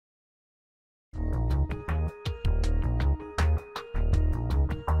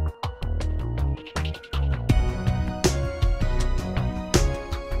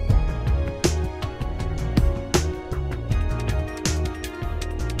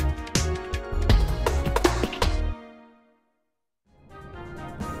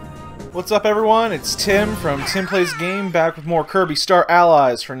What's up, everyone? It's Tim from TimPlaysAGame, back with more Kirby Star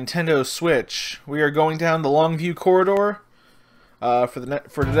Allies for Nintendo Switch. We are going down the Longview corridor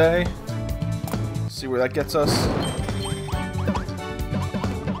for today. See where that gets us.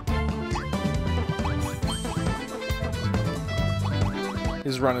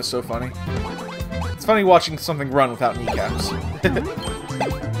 His run is so funny. It's funny watching something run without kneecaps.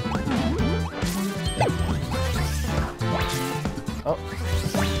 Oh.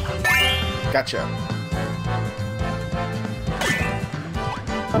 Gotcha.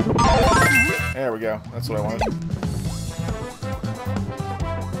 There we go. That's what I wanted.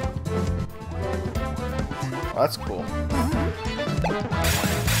 Oh, that's cool.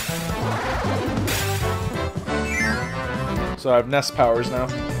 So I have nest powers now.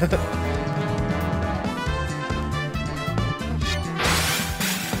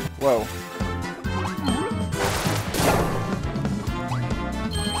 Whoa.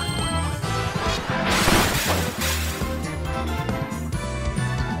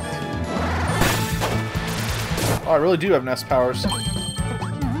 Oh, I really do have nest powers.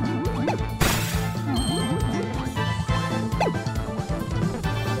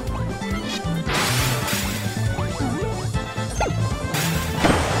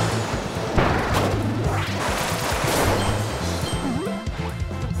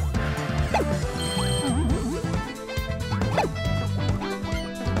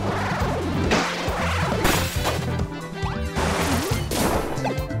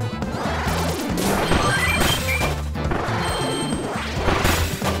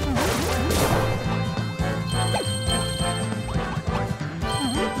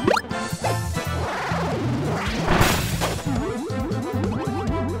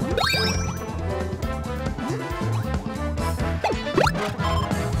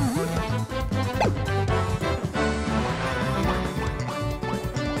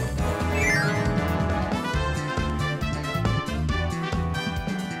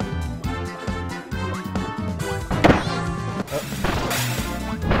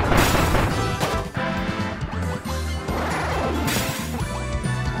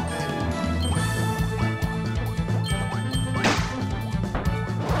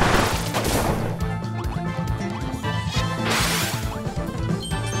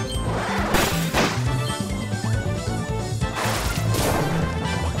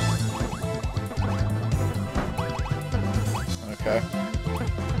 Okay.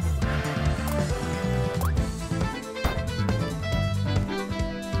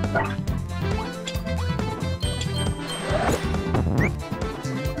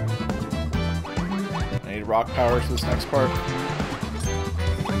 I need rock powers for this next part.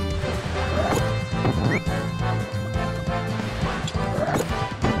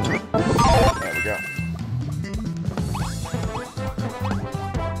 There we go.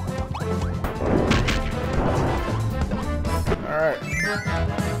 Alright.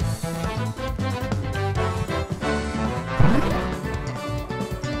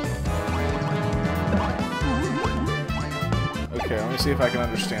 Okay, let me see if I can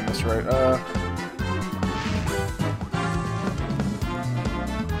understand this right.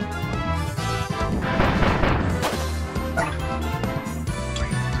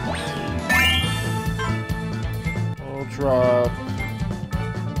 We'll drop...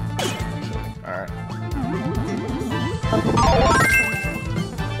 Alright.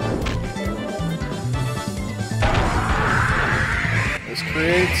 This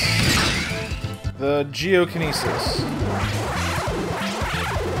creates the geokinesis.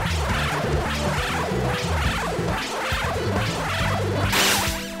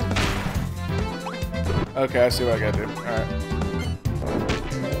 Okay, I see what I gotta do. Alright.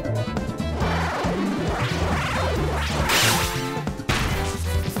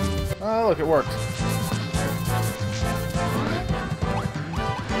 Oh, look, it worked.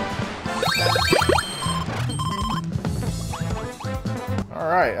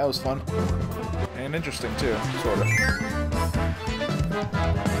 Alright, that was fun. And interesting, too, sort of.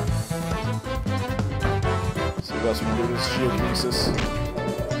 Let's see what else we can do with this geokinesis.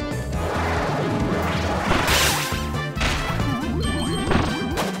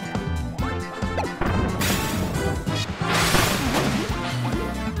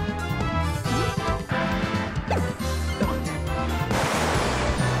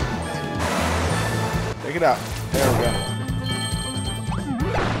 Take it out. There we go.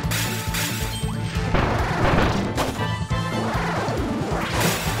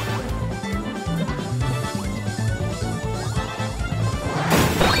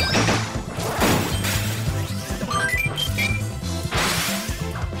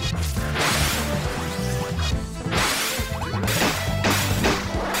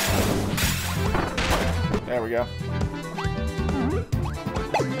 There we go.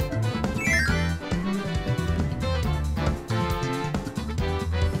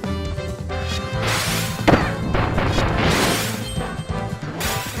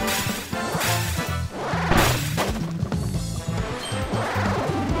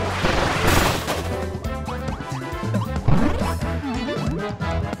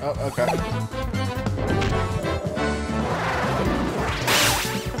 Oh, okay.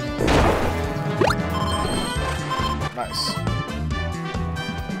 Nice.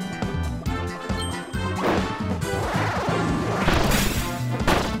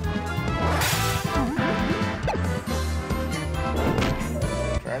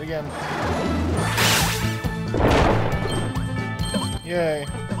 Try it again. Yay.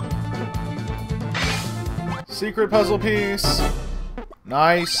 Secret puzzle piece.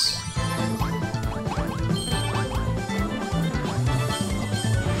 Nice.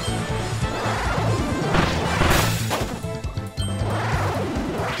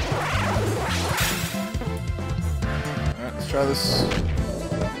 Alright, let's try this.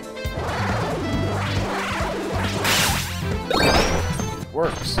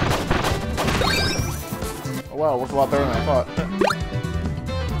 Works. Oh wow, it worked a lot better than I thought.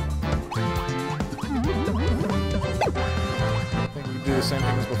 Do the same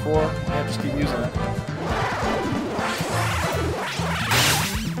thing as before. Yeah, just keep using it.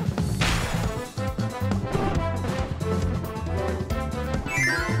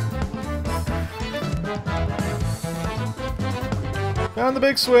 Found the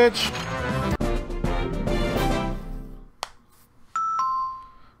big switch.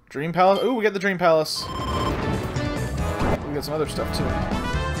 Dream Palace. Ooh, we got the Dream Palace. We got some other stuff too.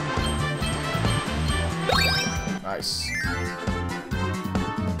 Nice.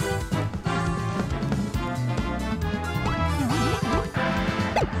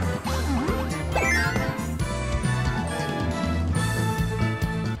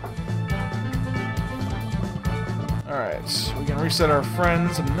 Alright, we can reset our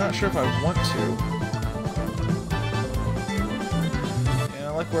friends. I'm not sure if I want to. Yeah, I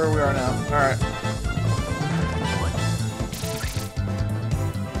like where we are now. Alright.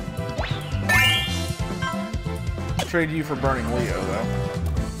 Trade you for burning Leo, though.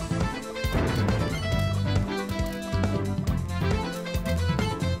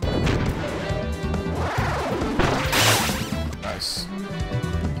 Nice.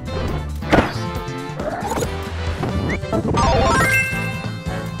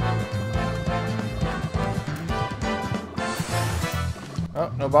 Oh,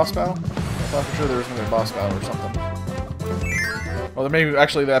 no boss battle? I thought for sure there was going to be a boss battle or something. Well, there may be,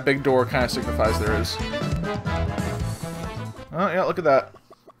 actually that big door kind of signifies there is. Oh, yeah, look at that.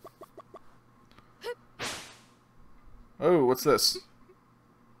 Oh, what's this?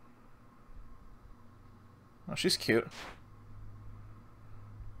 Oh, she's cute.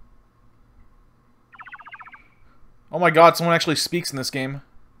 Oh my god, someone actually speaks in this game.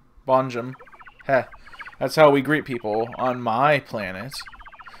 Bonjum. Heh. That's how we greet people on my planet.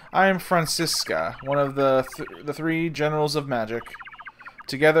 I am Francisca, one of the three generals of magic.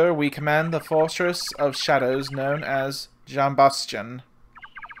 Together, we command the Fortress of Shadows known as Jambastion.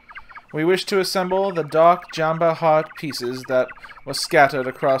 We wish to assemble the dark Jamba heart pieces that were scattered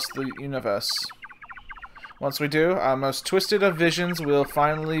across the universe. Once we do, our most twisted of visions will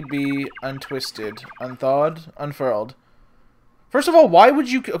finally be untwisted, unthawed, unfurled. First of all, why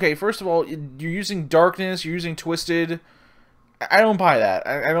would you... Okay, first of all, you're using darkness, you're using twisted. I don't buy that.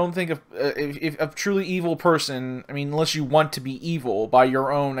 I don't think if a truly evil person... I mean, unless you want to be evil by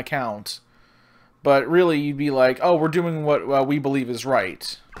your own account. But really, you'd be like, oh, we're doing what we believe is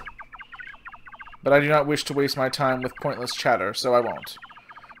right. But I do not wish to waste my time with pointless chatter, so I won't.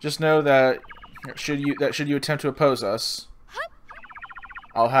 Just know that should you attempt to oppose us,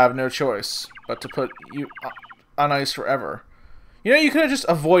 I'll have no choice but to put you on ice forever. You know, you could have just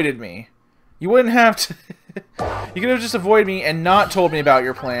avoided me. You wouldn't have to... You could have just avoided me and not told me about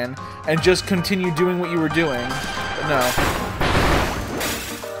your plan, and just continued doing what you were doing. But no.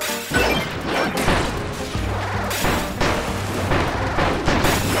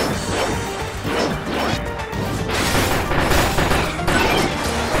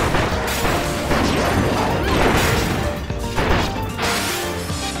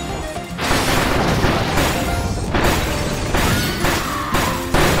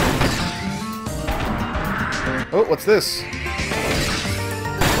 Oh, what's this?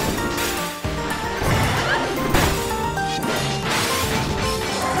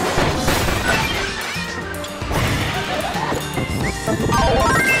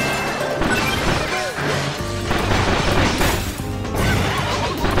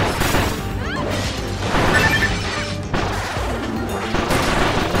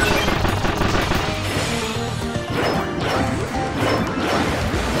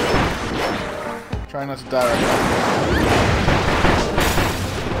 Try not to die right now.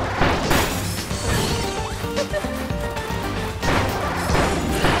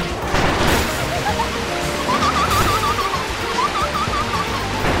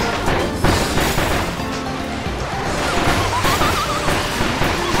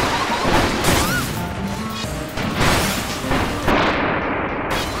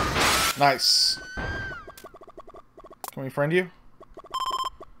 Nice. Can we friend you?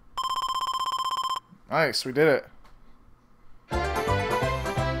 Nice, we did it.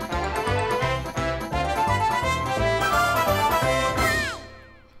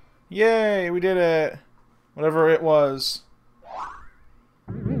 Yay, we did it. Whatever it was.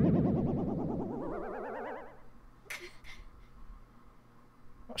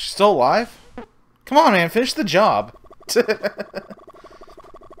 She's still alive? Come on, man, finish the job.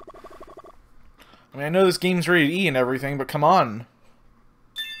 I mean, I know this game's rated E and everything, but come on.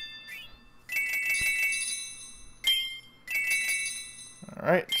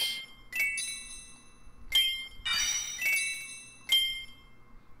 Alright.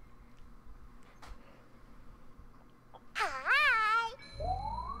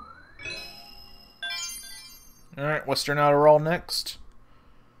 Alright, Western Outer Wall next.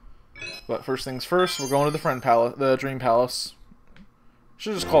 But first things first, we're going to the Friend Palace, the Dream Palace.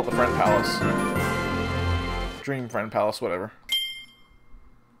 Should just call it the Friend Palace. Dream Friend Palace, whatever.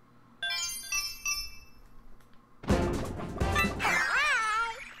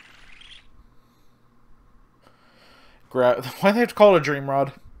 Why do they have to call it a Dream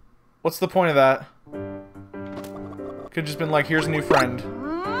Rod? What's the point of that? Could've just been like, here's a new friend.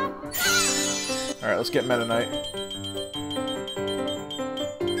 Alright, let's get Meta Knight.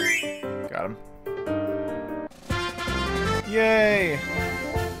 Got him. Yay!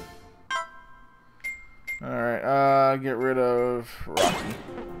 Alright, get rid of Rocky.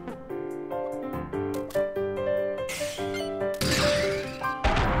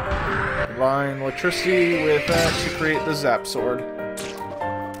 Combine electricity with that to create the Zap Sword.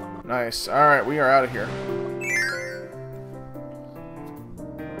 Nice. Alright, we are out of here.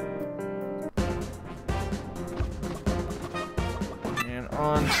 And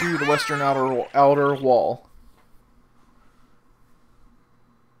on to the Western Outer Wall.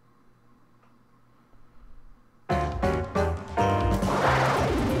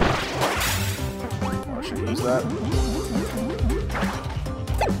 Use that.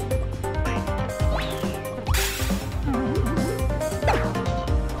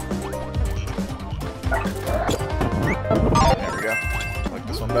 There we go. I like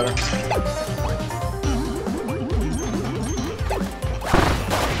this one better.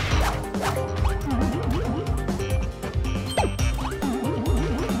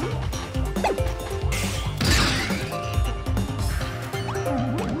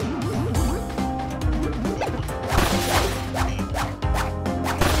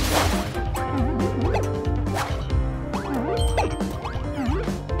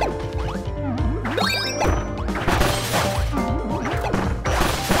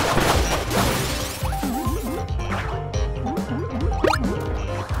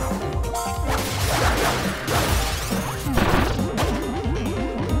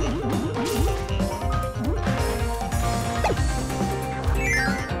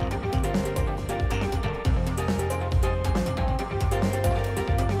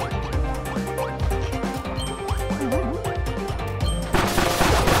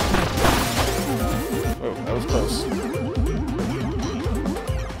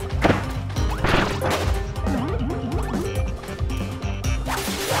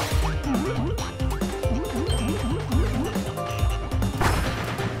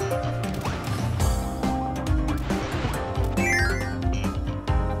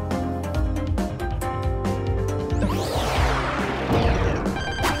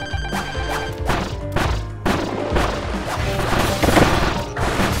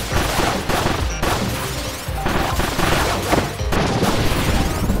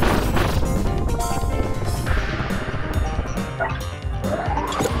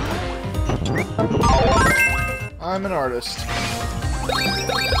 I'm an artist.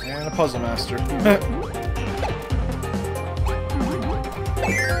 And a puzzle master.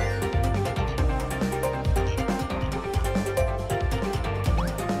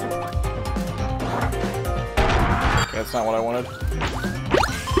 That's not what I wanted.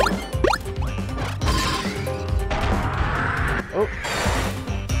 Oh.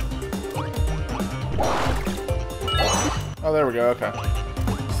 Oh, there we go, okay.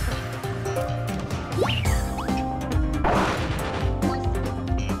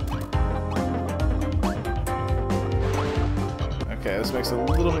 Okay, Okay, this makes it a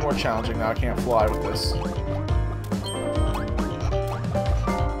little bit more challenging now. I can't fly with this.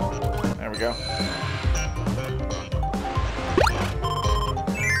 There we go.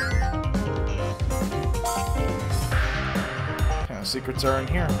 What kind of secrets are in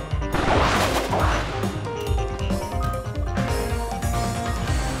here?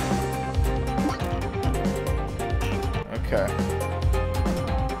 Okay.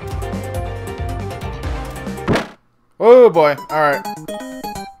 Oh boy. Alright.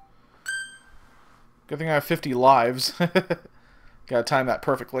 Good thing I have 50 lives. Gotta time that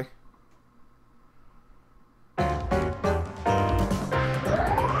perfectly.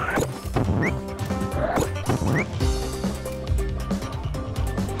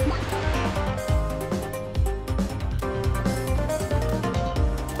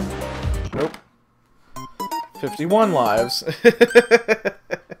 Nope. 51 lives.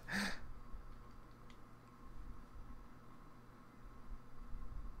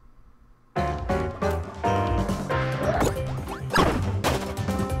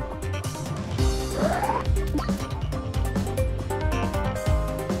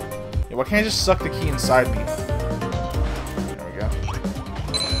 Why can't I just suck the key inside me? There we go.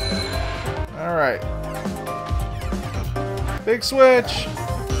 Alright. Big switch!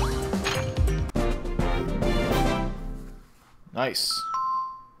 Nice.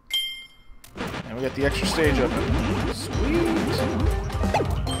 And we got the extra stage open. Sweet!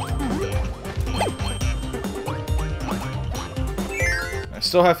 I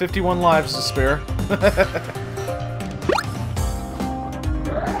still have 51 lives to spare.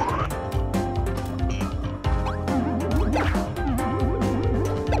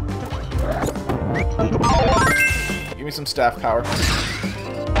 Give me some staff power.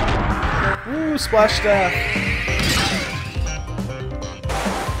 Woo, splash staff.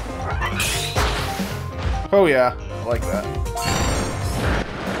 Oh yeah, I like that.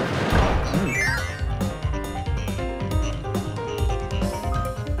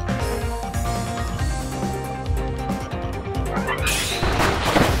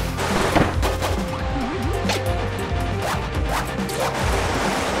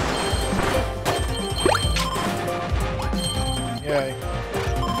 Yay.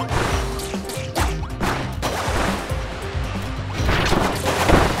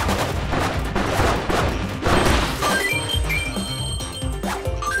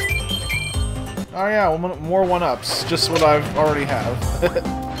 Oh yeah, more one-ups. Just what I already have.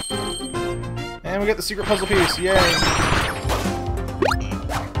 And we get the secret puzzle piece. Yay!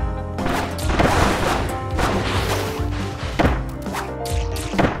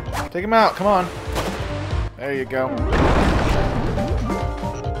 Take him out. Come on. There you go.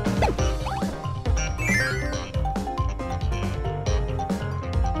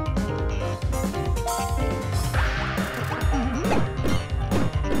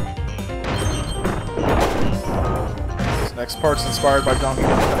 Next part's inspired by Donkey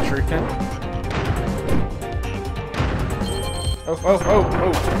Kong Country. Oh!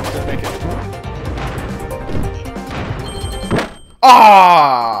 Didn't make it.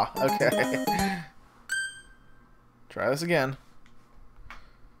 Ah! Okay. Try this again.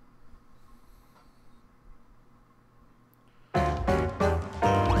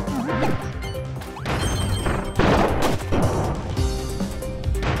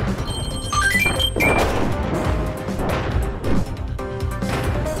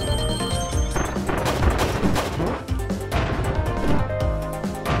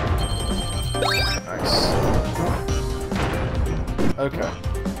 Okay.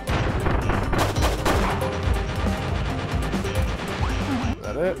 Is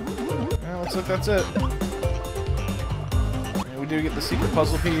that it? Yeah, looks like that's it. And we do get the secret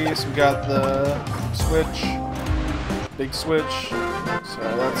puzzle piece. We got the switch. Big switch. So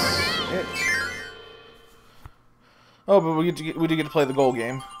that's it. Oh, but we do get to play the goal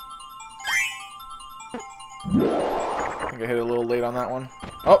game. I think I hit it a little late on that one.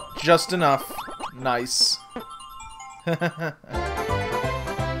 Oh, just enough. Nice.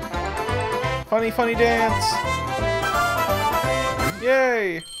 Funny dance!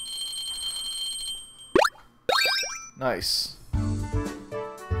 Yay! Nice.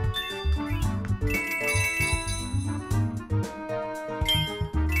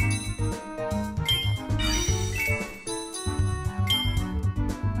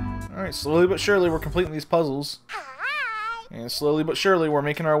 Alright, slowly but surely we're completing these puzzles. And slowly but surely we're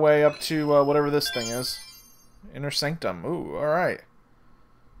making our way up to whatever this thing is. Inner Sanctum. Ooh, alright.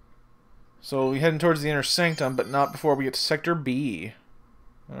 So we're heading towards the Inner Sanctum, but not before we get to Sector B.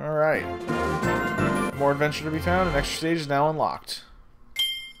 Alright. More adventure to be found, and extra stage is now unlocked.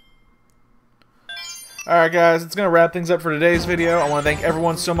 Alright guys, it's going to wrap things up for today's video. I want to thank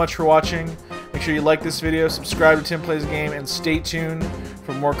everyone so much for watching. Make sure you like this video, subscribe to Tim Plays Game, and stay tuned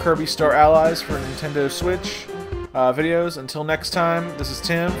for more Kirby Star Allies for Nintendo Switch videos. Until next time, this is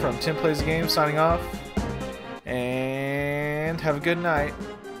Tim from Tim Plays Game signing off. And have a good night.